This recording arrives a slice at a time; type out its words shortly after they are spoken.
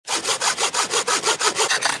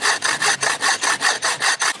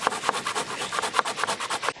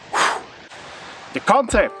The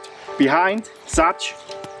concept behind such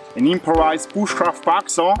an improvised bushcraft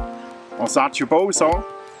bucksaw or such a bowsaw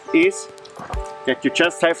is that you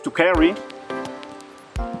just have to carry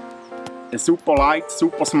a super light,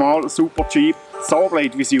 super small, super cheap saw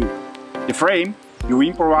blade with you. The frame you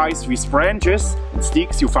improvise with branches and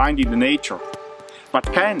sticks you find in the nature. But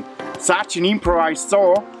can such an improvised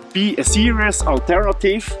saw be a serious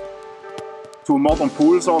alternative to a modern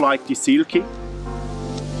pool saw like the Silky?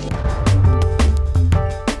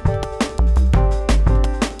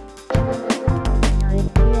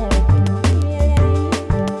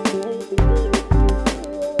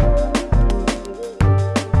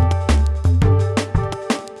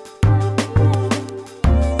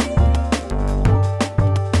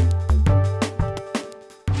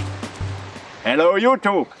 Hello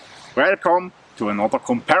YouTube! Welcome to another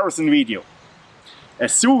comparison video.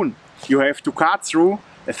 As soon you have to cut through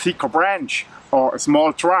a thicker branch or a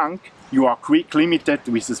small trunk, you are quick limited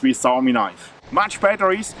with a Swiss Army knife. Much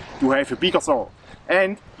better is to have a bigger saw,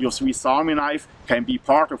 and your Swiss Army knife can be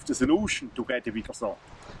part of the solution to get a bigger saw.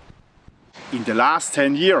 In the last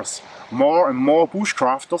 10 years, more and more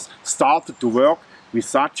bushcrafters started to work with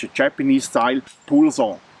such a Japanese style pool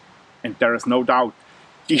saw. And there is no doubt,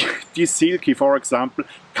 this Silky, for example,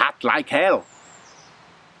 cut like hell.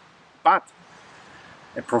 But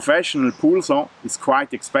a professional pool saw is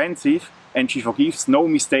quite expensive and she forgives no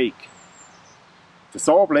mistake. The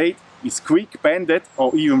saw blade is quick bended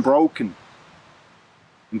or even broken.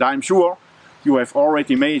 And I'm sure you have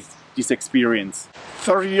already made this experience.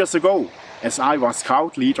 30 years ago, as I was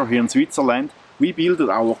scout leader here in Switzerland, we built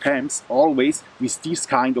our camps always with this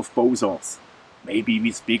kind of bowsaws, maybe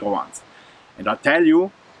with bigger ones. And I tell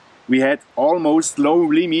you, we had almost no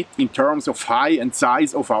limit in terms of height and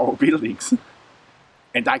size of our buildings.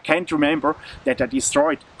 And I can't remember that I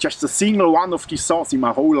destroyed just a single one of these saws in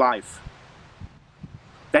my whole life.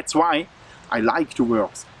 That's why I like to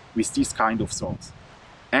work with this kind of saws.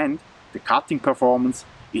 And the cutting performance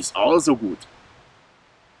is also good.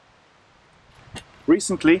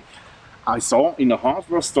 Recently I saw in a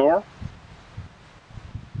hardware store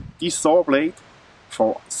this saw blade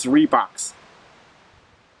for $3.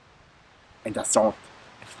 And I thought,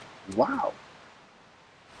 wow,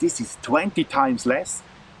 this is 20 times less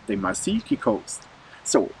than my Silky cost.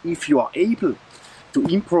 So if you are able to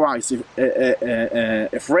improvise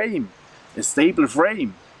a frame, a stable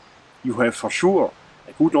frame, you have for sure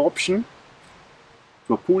a good option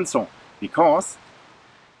to a pool saw, because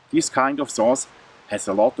this kind of saws has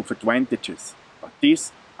a lot of advantages. But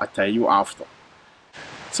this I tell you after.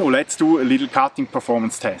 So let's do a little cutting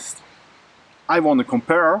performance test. I want to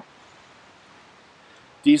compare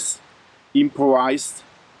this improvised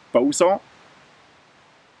bowsaw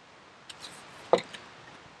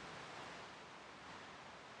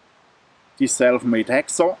this self-made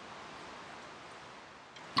hacksaw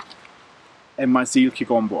and my SILKY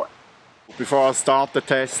Gomboy. Before I start the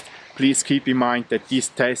test, please keep in mind that this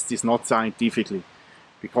test is not scientifically,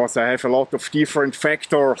 because I have a lot of different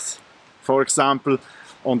factors. For example,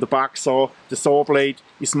 on the Bucksaw the saw blade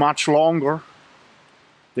is much longer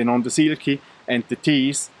than on the Silky, and the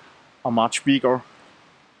teeth are much bigger.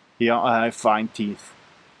 Here I have fine teeth.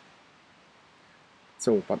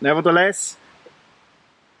 So, but nevertheless,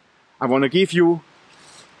 I want to give you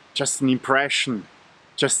just an impression,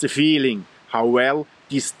 just a feeling how well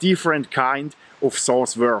this different kind of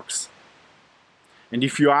saws works. And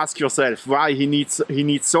if you ask yourself why he needs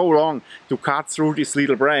so long to cut through this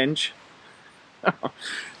little branch,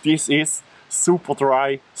 this is super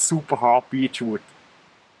dry, super hard beechwood.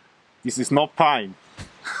 This is not pine.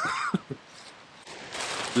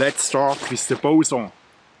 Let's start with the bowsaw.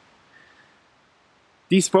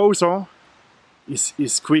 This bowsaw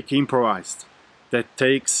is quick improvised. That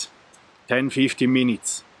takes 10-15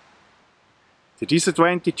 minutes. The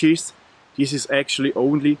disadvantage is this is actually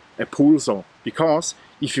only a pull saw, because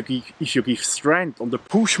if you give strength on the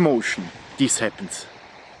push motion, this happens.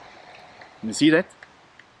 Can you see that?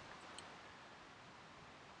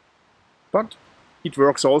 But it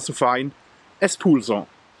works also fine as pull saw.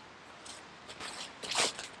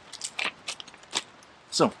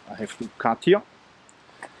 So I have to cut here.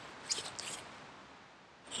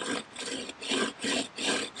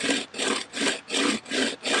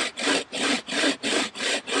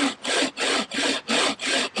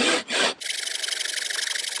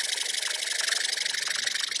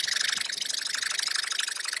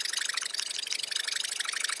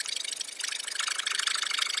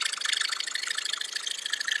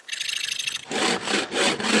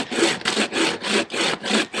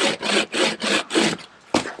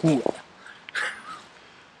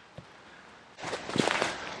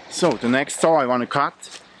 So the next saw I want to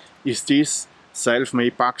cut is this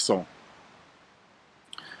self-made Bucksaw.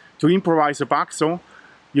 To improvise a Bucksaw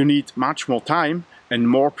you need much more time and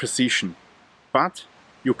more precision, but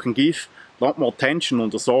you can give a lot more tension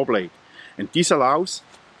on the saw blade, and this allows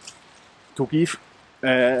to give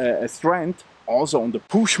a strength also on the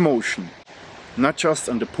push motion, not just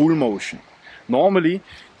on the pull motion. Normally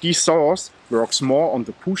these saws works more on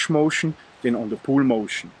the push motion than on the pull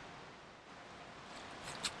motion.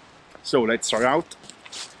 So let's try out.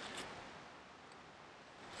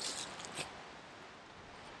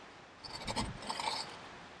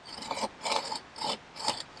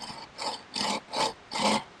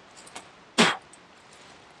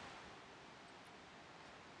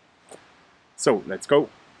 So let's go.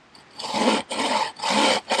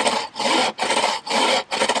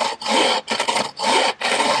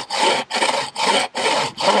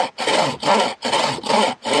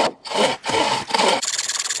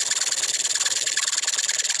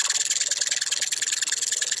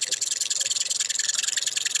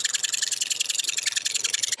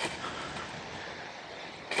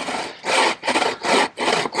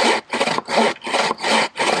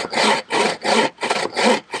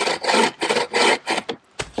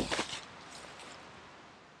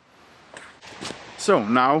 So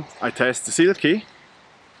now I test the Silky.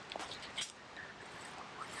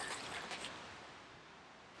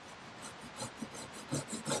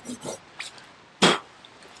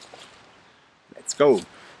 Let's go.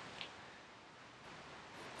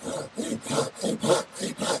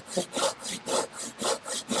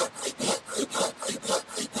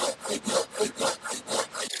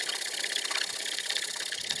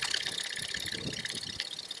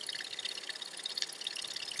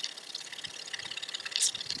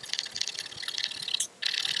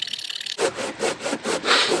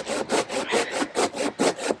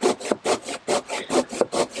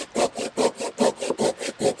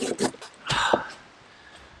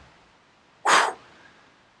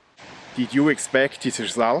 Did you expect this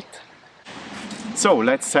result? So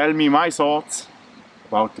let's tell me my thoughts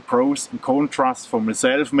about the pros and contrasts from a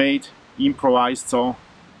self-made improvised saw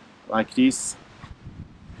like this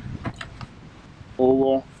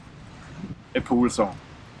over a pool saw.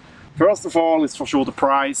 First of all, it's for sure the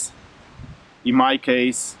price. In my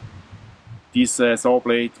case, this saw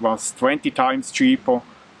blade was 20 times cheaper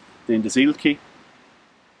than the Silky.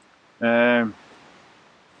 Then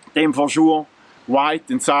for sure, weight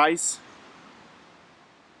and size.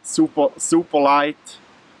 Super light,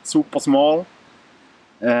 super small.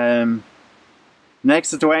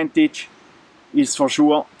 Next advantage is for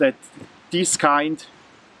sure that this kind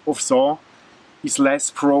of saw is less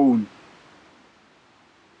prone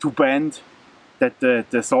to bend, that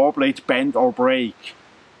the saw blade bend or break.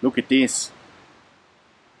 Look at this.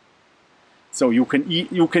 So you can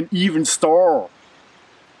even store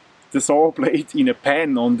the saw blade in a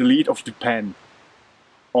pen on the lid of the pen.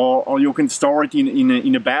 Or you can store it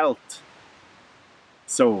in a belt.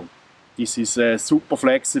 So this is super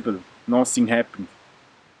flexible, nothing happened.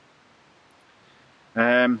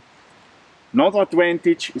 Another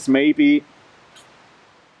advantage is maybe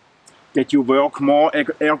that you work more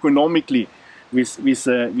ergonomically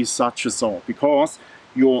with such a saw, because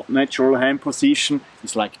your natural hand position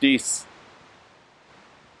is like this.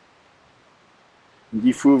 And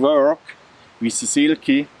if you work with the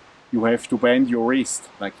Silky, you have to bend your wrist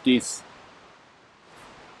like this.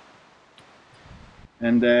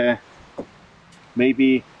 And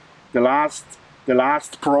maybe the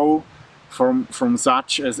last pro from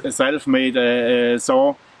such a self-made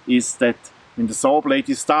saw is that when the saw blade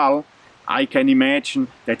is dull, I can imagine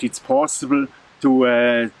that it's possible to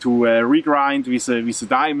regrind with a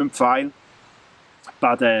diamond file,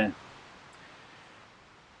 but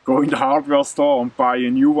go in the hardware store and buy a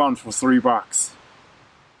new one for $3.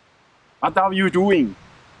 What are you doing?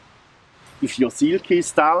 If your Silky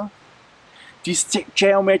is dull, this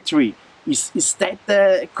geometry is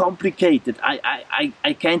that complicated.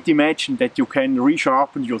 I can't imagine that you can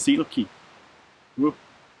resharpen your Silky. Well,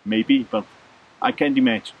 maybe, but I can't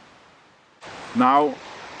imagine. Now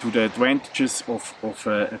to the advantages of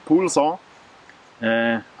a pull saw.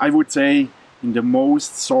 I would say in the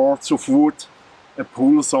most sorts of wood, a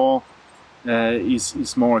pull saw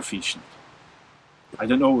is more efficient. I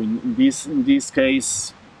don't know, in this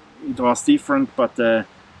case it was different, but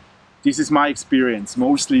this is my experience.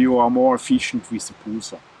 Mostly you are more efficient with the pull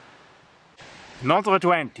saw. Another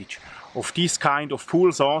advantage of this kind of pull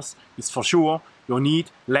saws is for sure you need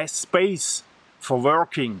less space for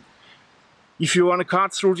working. If you want to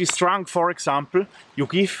cut through this trunk, for example, you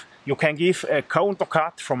can give a counter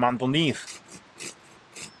cut from underneath.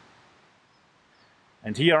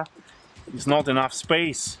 And here is not enough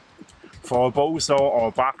space for a Bowsaw or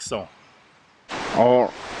a Bucksaw.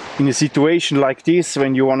 Or in a situation like this,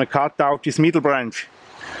 when you want to cut out this middle branch.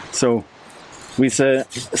 So with a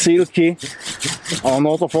Silky or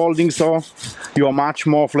another folding saw, you are much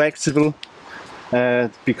more flexible,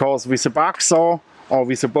 because with a Bucksaw or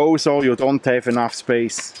with a Bowsaw you don't have enough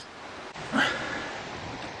space.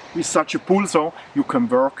 With such a pull saw you can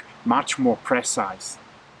work much more precise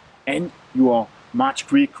and you are much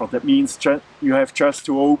quicker. That means you have just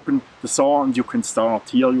to open the saw and you can start.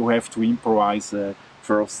 Here you have to improvise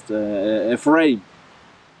first a frame.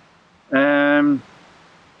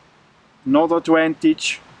 Another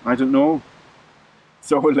advantage, I don't know.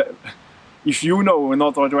 So if you know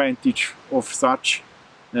another advantage of such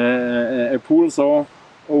a pull saw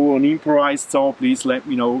or an improvised saw, please let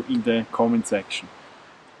me know in the comment section.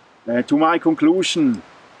 To my conclusion,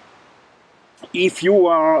 if you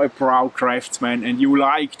are a proud craftsman and you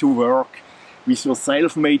like to work with your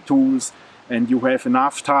self-made tools and you have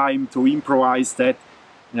enough time to improvise that,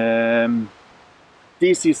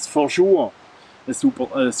 this is for sure a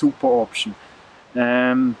super option.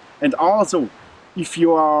 And also, if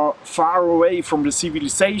you are far away from the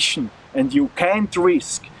civilization and you can't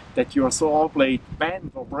risk that your saw blade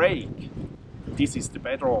bend or break, this is the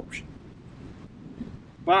better option.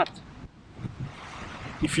 But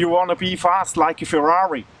if you want to be fast like a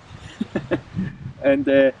Ferrari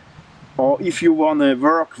and or if you want to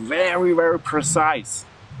work very precise,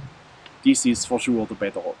 this is for sure the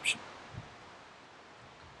better option.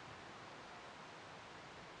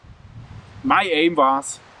 My aim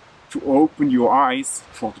was to open your eyes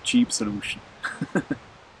for the cheap solution.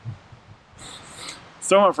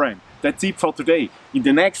 So my friend, that's it for today. In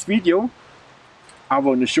the next video I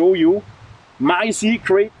want to show you my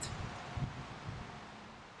secret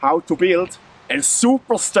how to build a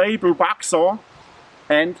super stable Bucksaw,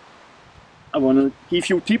 and I want to give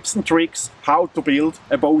you tips and tricks how to build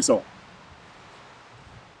a Bowsaw.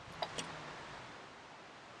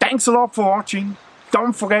 Thanks a lot for watching.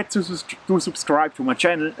 Don't forget to subscribe to my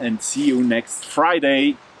channel and see you next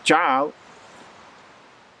Friday. Ciao!